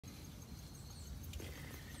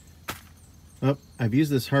Oh, I've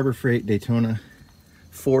used this Harbor Freight Daytona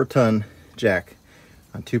 4-ton jack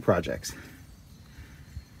on 2 projects.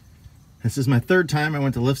 This is my 3rd time I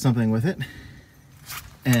went to lift something with it,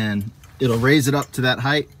 and it'll raise it up to that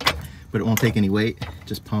height, but it won't take any weight. It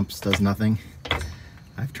just pumps, does nothing.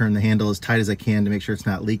 I've turned the handle as tight as I can to make sure it's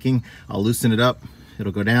not leaking. I'll loosen it up,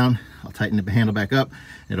 it'll go down. I'll tighten the handle back up.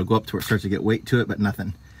 It'll go up to where it starts to get weight to it, but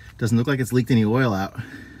nothing. Doesn't look like it's leaked any oil out.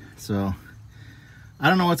 So I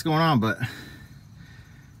don't know what's going on, but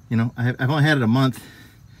you know, I've only had it a month,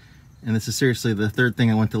 and this is seriously the 3rd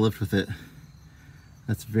thing I went to lift with it.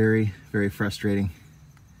 That's very, very frustrating.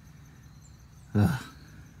 Ugh.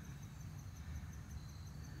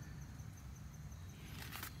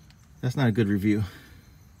 That's not a good review.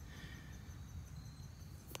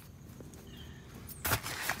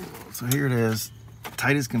 So here it is,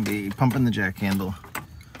 tight as can be, pumping the jack handle,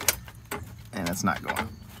 and it's not going.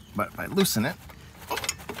 But if I loosen it,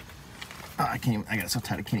 I got it so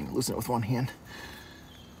tight I can't even loosen it with one hand.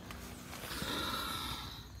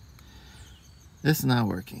 This is not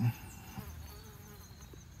working.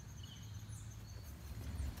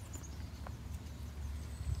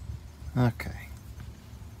 Okay.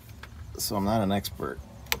 So I'm not an expert,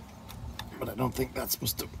 but I don't think that's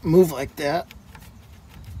supposed to move like that.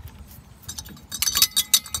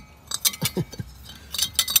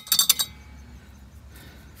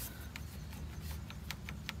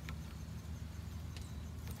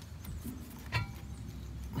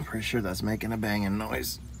 I'm pretty sure that's making a banging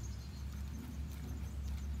noise.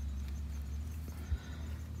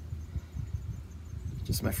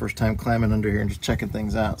 Just my first time climbing under here and just checking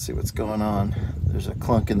things out, see what's going on. There's a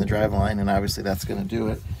clunk in the drive line, and obviously that's going to do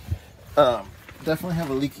it. Definitely have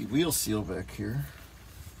a leaky wheel seal back here.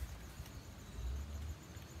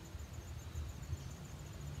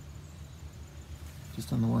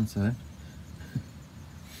 Just on the one side.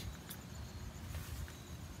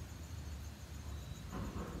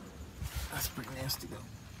 That's pretty nasty though.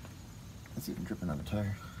 That's even dripping on the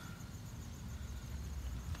tire.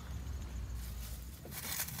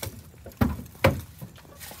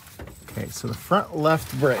 Okay, so the front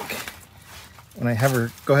left brake, when I have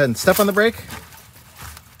her go ahead and step on the brake,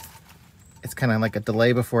 it's kind of like a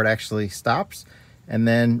delay before it actually stops. And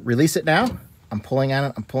then release it now. I'm pulling on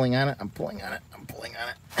it, I'm pulling on it, I'm pulling on it, I'm pulling on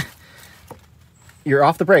it. You're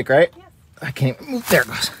off the brake, right? Yes. I can't even move. There it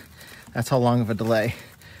goes. That's how long of a delay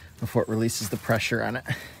before it releases the pressure on it.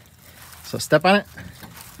 So step on it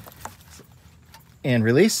and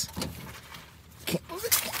release. Can't move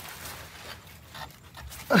it.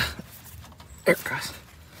 There it goes.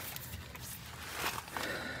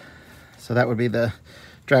 So that would be the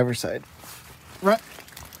driver's side front,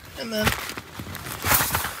 and then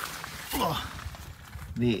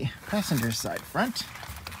the passenger side front.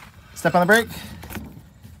 Step on the brake,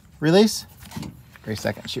 release. Every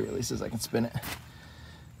second she releases, I can spin it.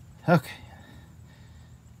 Okay.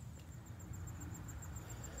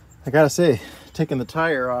 I gotta say, taking the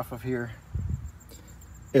tire off of here,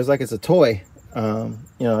 it was like it's a toy. You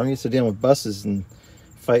know, I'm used to dealing with buses and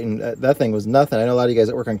fighting. That thing was nothing. I know a lot of you guys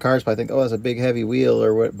that work on cars probably think, oh, that's a big heavy wheel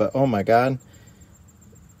or what, but oh my God.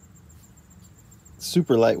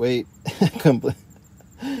 Super lightweight. Felt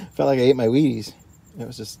like I ate my Wheaties. It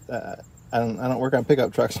was just, I don't work on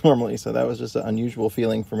pickup trucks normally, so that was just an unusual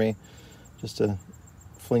feeling for me, just to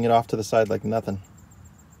fling it off to the side like nothing.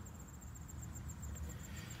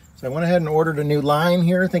 So I went ahead and ordered a new line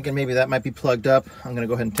here, thinking maybe that might be plugged up. I'm going to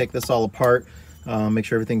go ahead and take this all apart, make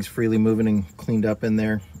sure everything's freely moving and cleaned up in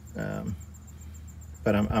there.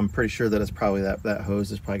 But I'm pretty sure that it's probably that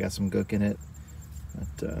hose has probably got some gook in it.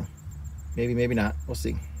 But maybe not. We'll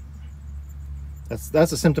see.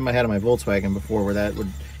 That's a symptom I had on my Volkswagen before, where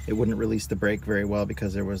it wouldn't release the brake very well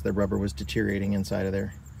because the rubber was deteriorating inside of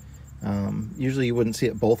there. Usually you wouldn't see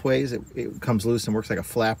it both ways. It comes loose and works like a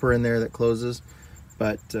flapper in there that closes.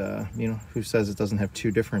 But, you know, who says it doesn't have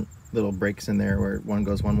 2 different little brakes in there where one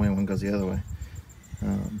goes one way and one goes the other way.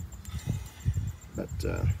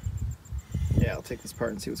 Yeah, I'll take this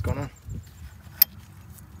apart and see what's going on.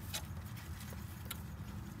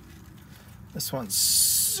 This one's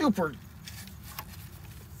super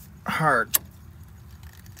hard.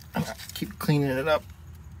 I'm gonna keep cleaning it up.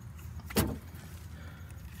 And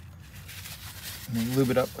then lube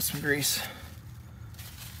it up with some grease.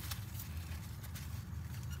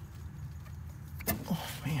 Oh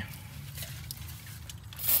man.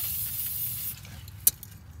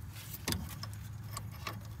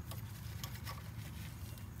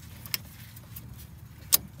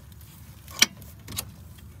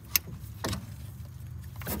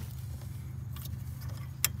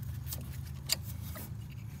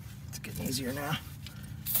 It's getting easier now.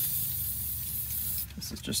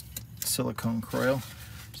 This is just silicone coil.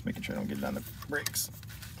 Just making sure I don't get it on the brakes.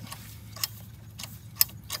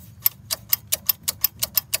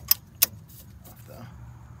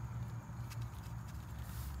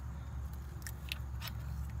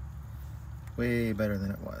 Way better than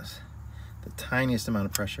it was. The tiniest amount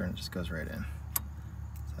of pressure and it just goes right in.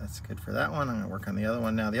 So that's good for that one. I'm gonna work on the other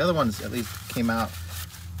one now. The other ones at least came out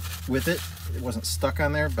with it. It wasn't stuck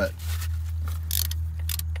on there, but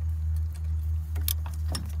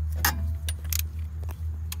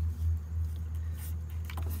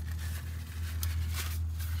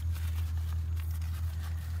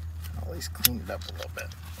I'll at least clean it up a little bit.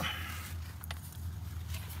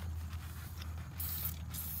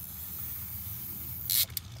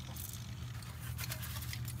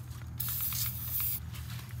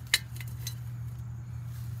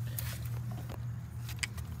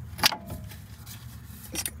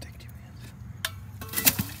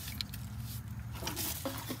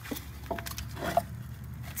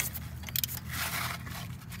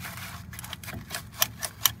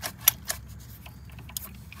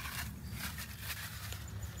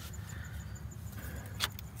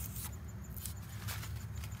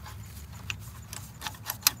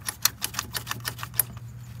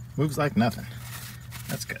 Moves like nothing.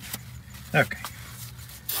 That's good. Okay.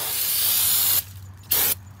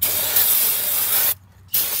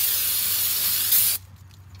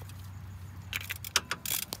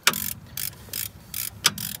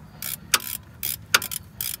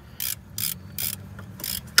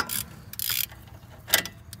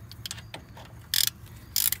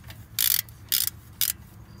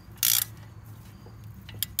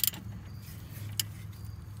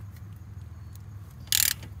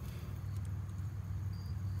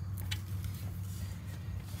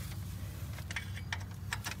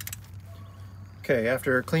 Okay,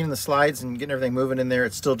 after cleaning the slides and getting everything moving in there,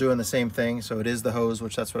 it's still doing the same thing. So it is the hose,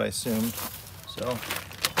 which that's what I assumed. So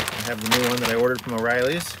I have the new one that I ordered from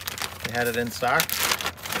O'Reilly's. They had it in stock.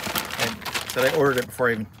 I said I ordered it before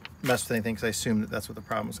I even messed with anything because I assumed that that's what the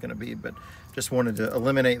problem was going to be. But just wanted to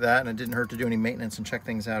eliminate that, and it didn't hurt to do any maintenance and check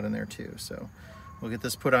things out in there too. So we'll get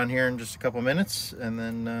this put on here in just a couple minutes, and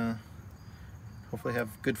then hopefully have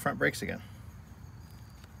good front brakes again.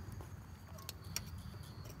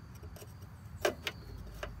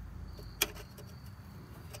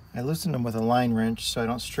 I loosened them with a line wrench so I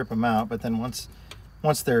don't strip them out, but then once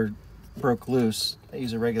they're broke loose, I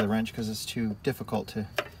use a regular wrench because it's too difficult to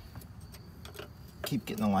keep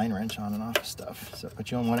getting the line wrench on and off of stuff. So,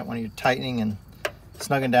 but you don't want it when you're tightening and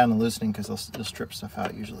snugging down and loosening because they'll strip stuff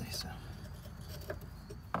out usually. So.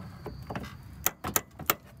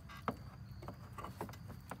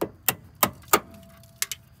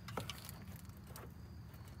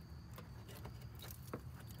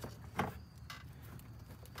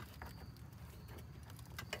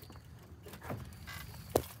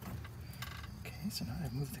 So now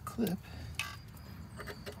I've moved the clip.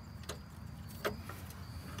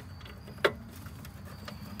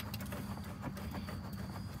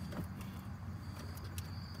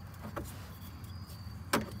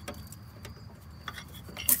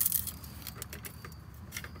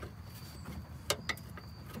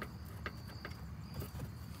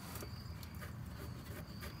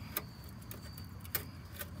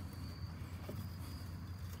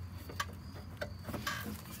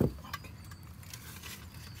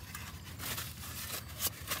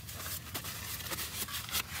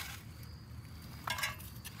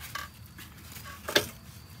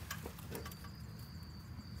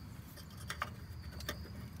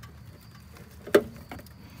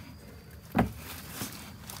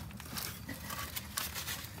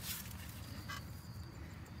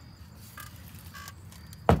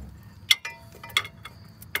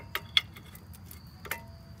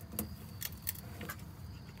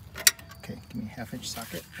 Okay, give me a 1/2 inch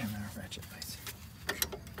socket and a ratchet vise.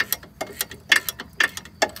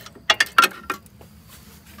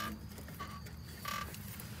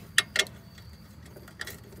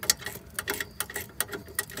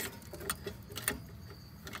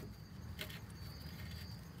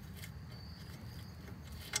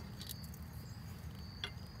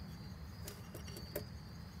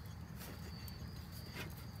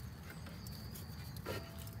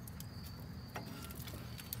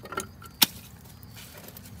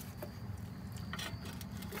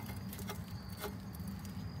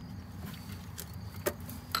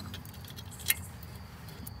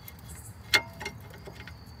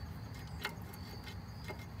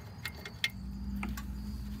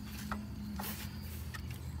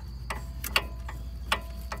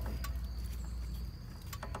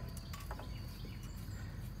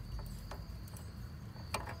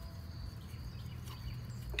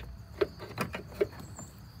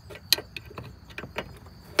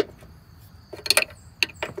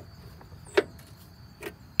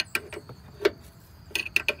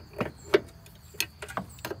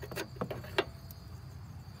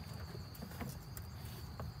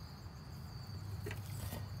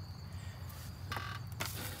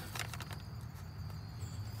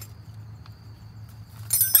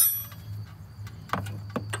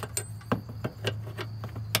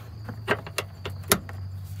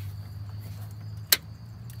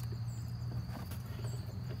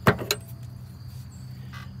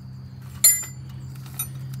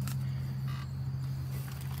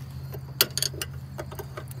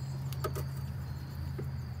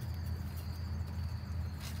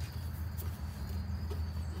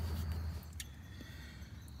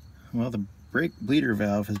 Well, the brake bleeder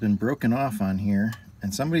valve has been broken off on here,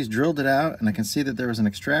 and somebody's drilled it out, and I can see that there was an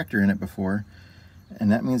extractor in it before,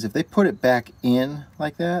 and that means if they put it back in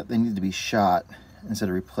like that, they need to be shot instead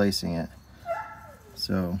of replacing it.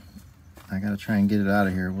 So I gotta try and get it out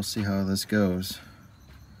of here. We'll see how this goes.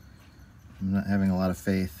 I'm not having a lot of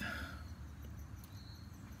faith.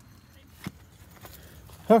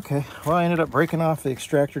 Okay, well, I ended up breaking off the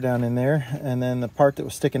extractor down in there, and then the part that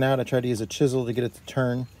was sticking out, I tried to use a chisel to get it to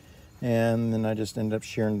turn, and then I just ended up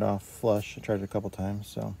shearing it off flush. I tried it a couple times,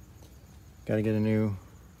 so got to get a new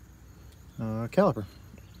caliper.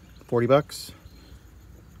 40 bucks.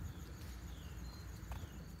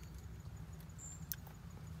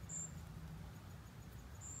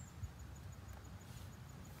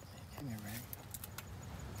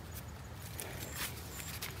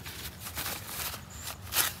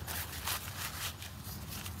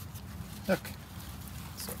 Okay,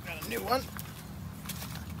 so I've got a new one.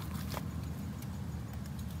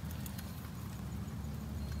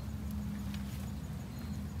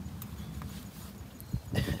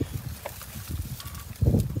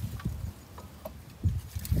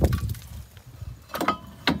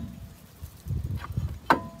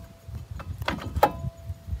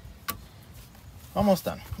 Almost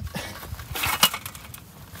done.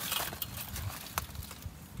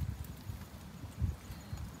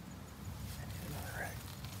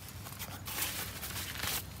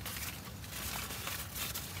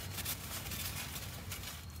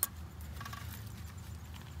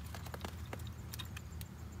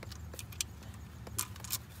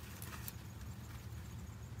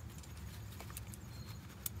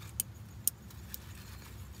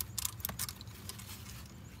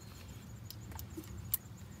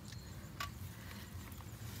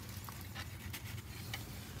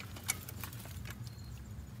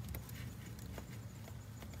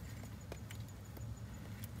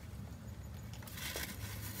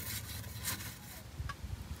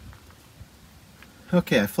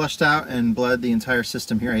 Okay, I flushed out and bled the entire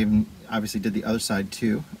system here. I even obviously did the other side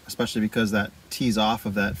too, especially because that tees off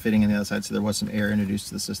of that fitting on the other side, so there was some air introduced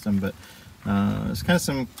to the system, but there's kind of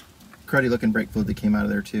some cruddy looking brake fluid that came out of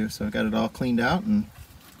there too. So I got it all cleaned out and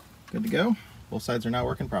good to go. Both sides are now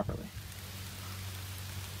working properly.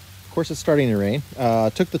 Of course, it's starting to rain.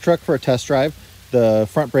 Took the truck for a test drive. The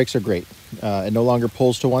front brakes are great. It no longer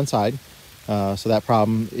pulls to one side, so that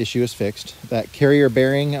issue is fixed. That carrier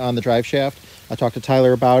bearing on the drive shaft, I talked to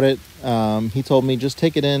Tyler about it. He told me just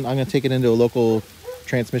take it in. I'm going to take it into a local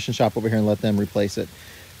transmission shop over here and let them replace it.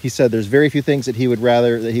 He said there's very few things that he would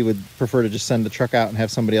prefer to just send the truck out and have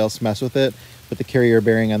somebody else mess with it, but the carrier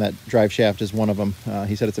bearing on that drive shaft is one of them.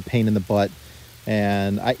 He said it's a pain in the butt,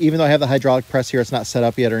 and even though I have the hydraulic press here, it's not set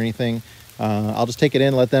up yet or anything. I'll just take it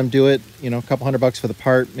in, let them do it. You know, a couple $100 for the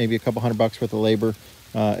part, maybe a couple $100 worth of labor.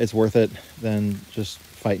 It's worth it than just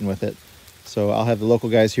fighting with it. So I'll have the local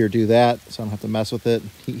guys here do that, so I don't have to mess with it.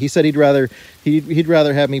 He said he'd rather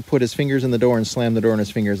have me put his fingers in the door and slam the door in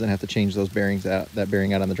his fingers than have to change those bearings out, that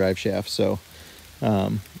bearing out on the drive shaft. So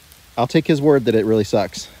I'll take his word that it really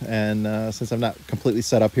sucks. And since I'm not completely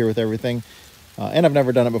set up here with everything, and I've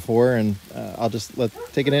never done it before, and I'll just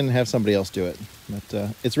take it in and have somebody else do it.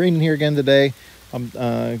 But it's raining here again today. I'm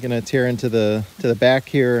gonna tear into the back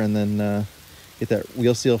here and then get that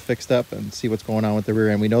wheel seal fixed up and see what's going on with the rear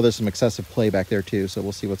end. We know there's some excessive play back there too, so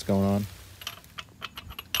we'll see what's going on.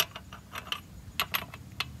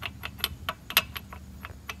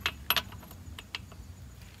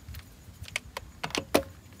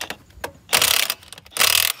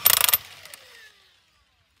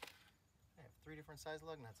 I have 3 different size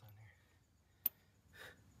lug nuts on here.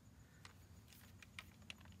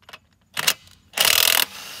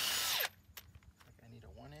 I need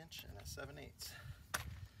a 1" and a 7/8.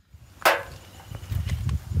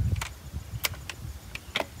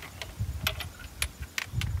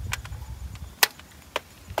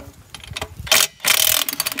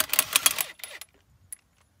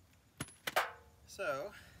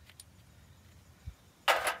 So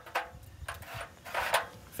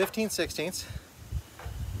 15/16,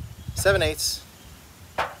 7/8,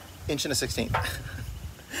 1 and a 1/16.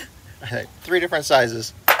 Right, 3 different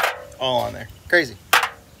sizes, all on there. Crazy.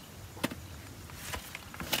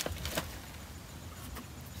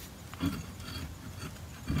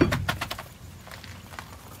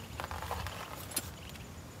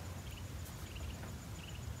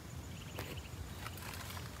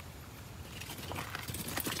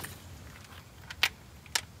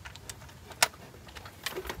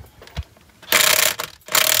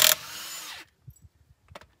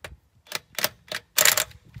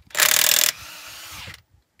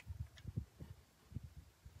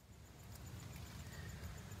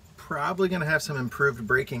 probably going to have some improved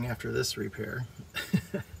braking after this repair.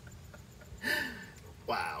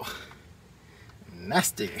 Wow.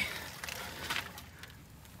 Nasty.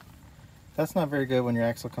 That's not very good when your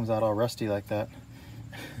axle comes out all rusty like that.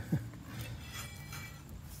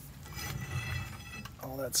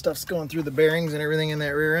 All that stuff's going through the bearings and everything in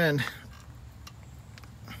that rear end.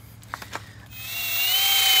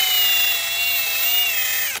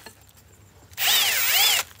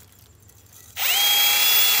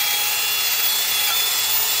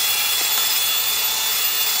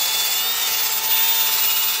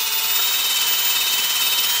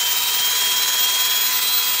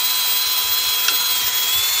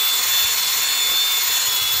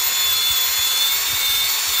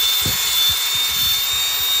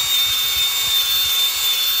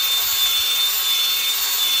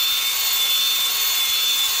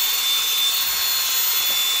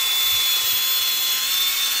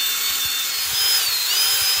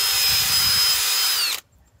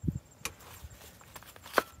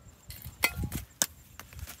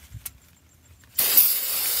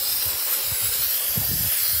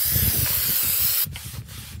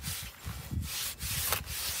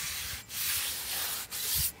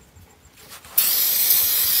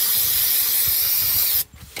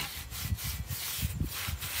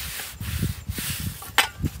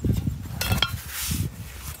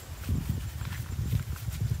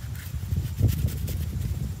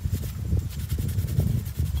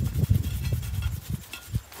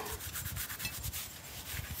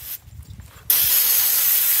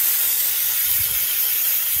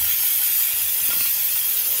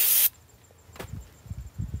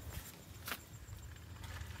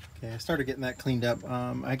 Okay, I started getting that cleaned up.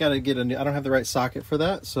 I gotta get a new, I don't have the right socket for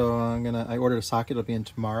that, so I ordered a socket. It'll be in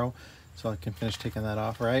tomorrow, so I can finish taking that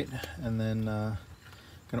off right. And then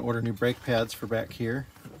gonna order new brake pads for back here,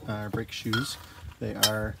 brake shoes. They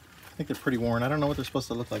are, I think they're pretty worn. I don't know what they're supposed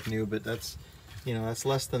to look like new, but that's, you know, that's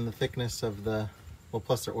less than the thickness of the, well,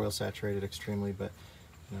 plus they're oil saturated extremely, but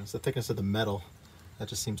you know, it's the thickness of the metal. That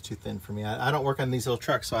just seems too thin for me. I don't work on these little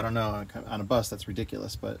trucks, so I don't know. On a bus, that's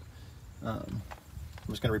ridiculous, but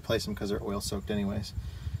I'm just going to replace them because they're oil soaked anyways.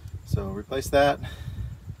 So replace that.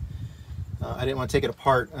 I didn't want to take it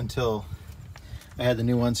apart until I had the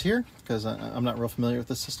new ones here because I'm not real familiar with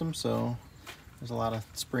the system, so there's a lot of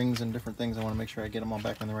springs and different things. I want to make sure I get them all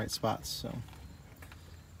back in the right spots. So,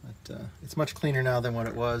 but it's much cleaner now than what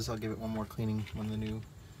it was. I'll give it one more cleaning when the new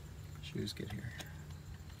shoes get here.